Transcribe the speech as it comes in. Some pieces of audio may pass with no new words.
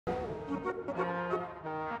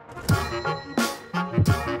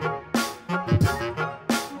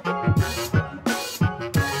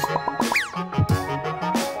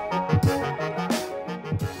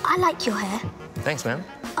I like your hair. Thanks, man.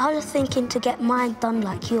 I was thinking to get mine done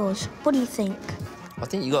like yours. What do you think? I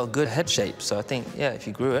think you got a good head shape, so I think, yeah, if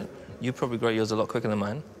you grew it, you'd probably grow yours a lot quicker than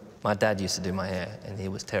mine. My dad used to do my hair, and he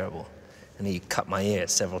was terrible. And he cut my ear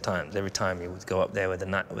several times. Every time he would go up there with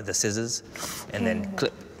the scissors and then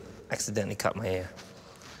clip, accidentally cut my ear.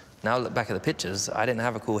 Now I look back at the pictures, I didn't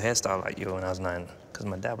have a cool hairstyle like you when I was 9, because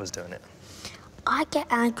my dad was doing it. I get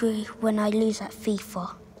angry when I lose at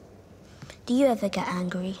FIFA. Do you ever get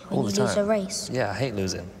angry when you lose a race? Yeah, I hate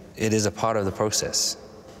losing. It is a part of the process.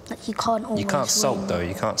 Like you can't always You can't sulk win. though.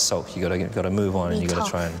 You can't sulk. You gotta move on, and you gotta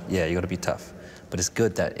try and you gotta be tough. But it's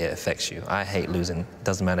good that it affects you. I hate losing. It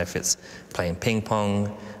doesn't matter if it's playing ping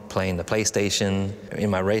pong, playing the PlayStation, in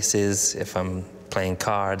my races, if I'm playing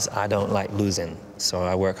cards. I don't like losing, so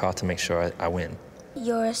I work hard to make sure I win.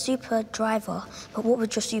 You're a super driver, but what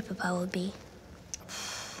would your superpower be?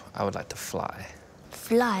 I would like to fly.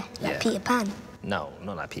 Fly, like Peter Pan? No,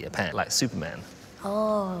 not like Peter Pan, like Superman.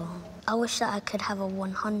 Oh, I wish that I could have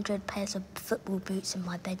 100 pairs of football boots in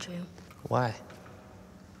my bedroom. Why?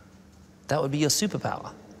 That would be your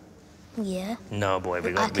superpower. Yeah. No, boy,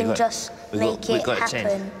 I can just make it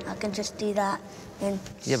happen. I can just do that. And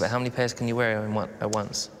yeah, but how many pairs can you wear at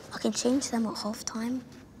once? I can change them at half-time.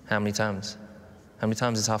 How many times? How many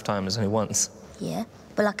times is half-time? It's only once. Yeah,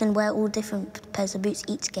 but I can wear all different pairs of boots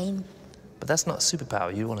each game. But that's not a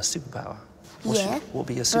superpower. You want a superpower. Yeah. What would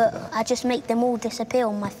be your superpower? But I just make them all disappear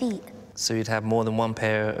on my feet. So you'd have more than one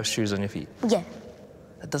pair of shoes on your feet? Yeah.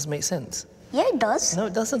 That doesn't make sense. Yeah, it does. No,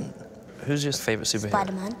 it doesn't. Who's your favourite superhero?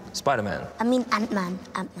 Spider-Man. Spider-Man? I mean Ant-Man.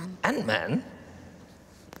 Ant-Man. Ant-Man?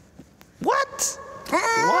 What?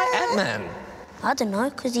 Why Ant-Man? I don't know,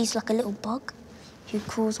 because he's like a little bug who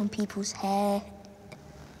crawls on people's hair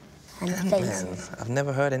and faces. I've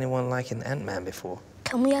never heard anyone like an Ant-Man before.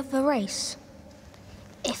 Can we have a race?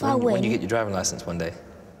 If I win... When you get your driving licence one day.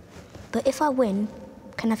 But if I win,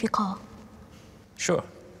 can I have your car? Sure.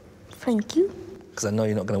 Thank you. Because I know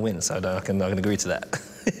you're not going to win, so I can agree to that.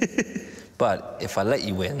 But if I let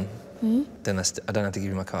you win, then I don't have to give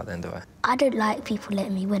you my car then, do I? I don't like people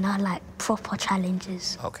letting me win. I like proper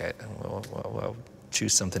challenges. OK, well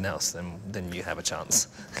choose something else, then you have a chance.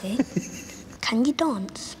 OK. Can you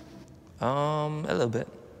dance? A little bit,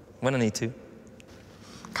 when I need to.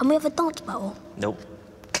 Can we have a dance battle? Nope.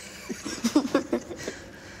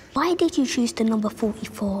 Why did you choose the number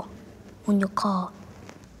 44 on your car?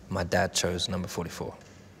 My dad chose number 44.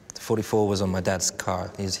 The 44 was on my dad's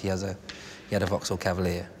car. He had a Vauxhall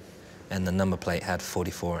Cavalier, and the number plate had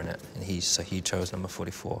 44 in it, and so he chose number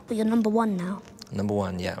 44. But you're number 1 now. Number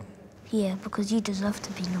 1, yeah. Yeah, because you deserve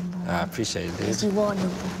to be number 1. I appreciate it, dude. Because you are number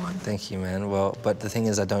 1. Thank you, man. Well, but the thing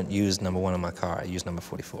is, I don't use number 1 on my car. I use number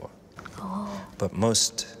 44. Oh. But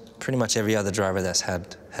pretty much every other driver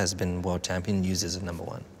has been world champion uses a number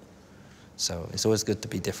 1. So it's always good to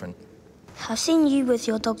be different. I've seen you with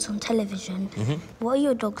your dogs on television. What are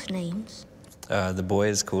your dogs' names? The boy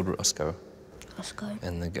is called Roscoe. Roscoe.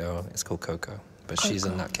 And the girl is called Coco. But she's a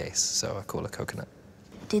nutcase, so I call her Coconut.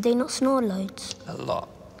 Do they not snore loads? A lot.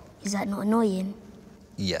 Is that not annoying?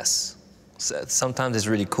 Yes. So sometimes it's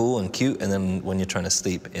really cool and cute, and then when you're trying to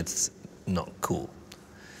sleep, it's not cool.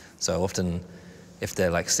 So often, if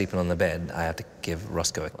they're like sleeping on the bed, I have to give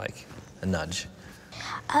Roscoe like a nudge.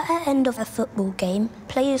 At the end of a football game,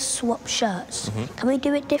 players swap shirts. Can we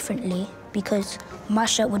do it differently? Because my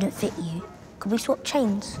shirt wouldn't fit you. Could we swap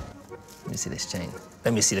chains? Let me see this chain.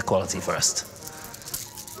 Let me see the quality first.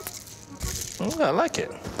 Oh, I like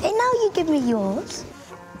it. Hey, now you give me yours.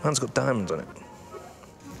 Mine's got diamonds on it.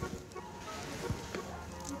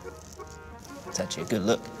 It's actually a good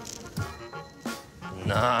look.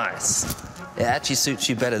 Nice. It actually suits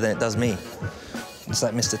you better than it does me. It's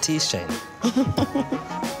like Mr. T's chain.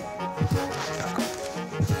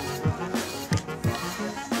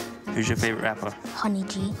 Who's your favorite rapper? Honey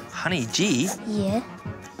G. Honey G? Yeah.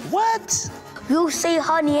 What? You say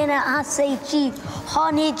honey and I say G.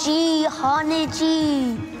 Honey G, honey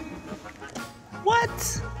G.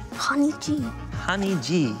 What? Honey G. Honey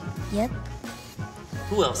G. Yep.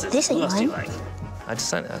 Who else is? This ain't Who else do you mine. like? I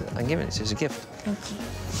just I'm giving it. It's a gift. Thank you.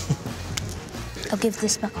 I'll give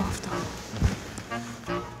this back after.